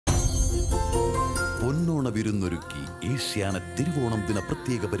പൊന്നോണ വിരുന്നൊരുക്കി ഏഷ്യാനെറ്റ് തിരുവോണം ദിന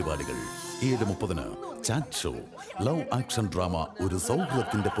പ്രത്യേക പരിപാടികൾ 7:30 chat show love action drama ഒരു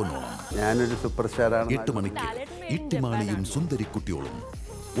സൗഹൃദത്തിന്റെ പൊന്നോണം. ഞാനൊരു സൂപ്പർ സ്റ്റാറാണ്. 8 മണിക്ക് ഇട്ടിമാണിയും സുന്ദരിക്കുട്ടിയോളും.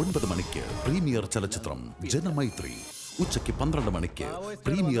 9 മണിക്ക് പ്രീമിയർ ചലച്ചിത്രം ജനമൈത്രി. ഉച്ചയ്ക്ക് 12 മണിക്ക്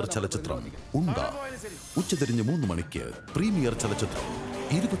പ്രീമിയർ ചലച്ചിത്രം ഉണ്ട. ഉച്ചതിരിഞ്ഞ് 3 മണിക്ക് പ്രീമിയർ ചലച്ചിത്രം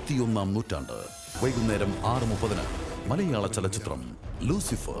 21ാം നൂറ്റാണ്ട്. വൈകുന്നേരം 6:30 മലയാള ചലച്ചിത്രം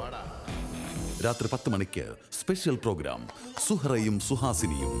ലൂസിഫർ. രാത്രി 10 മണിക്ക് സ്പെഷ്യൽ പ്രോഗ്രാം സുഹറയും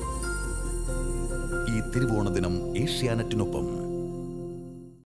സുഹാസിനിയും. ഈ തിരുവോണ ദിനം ഏഷ്യാനെറ്റിനൊപ്പം.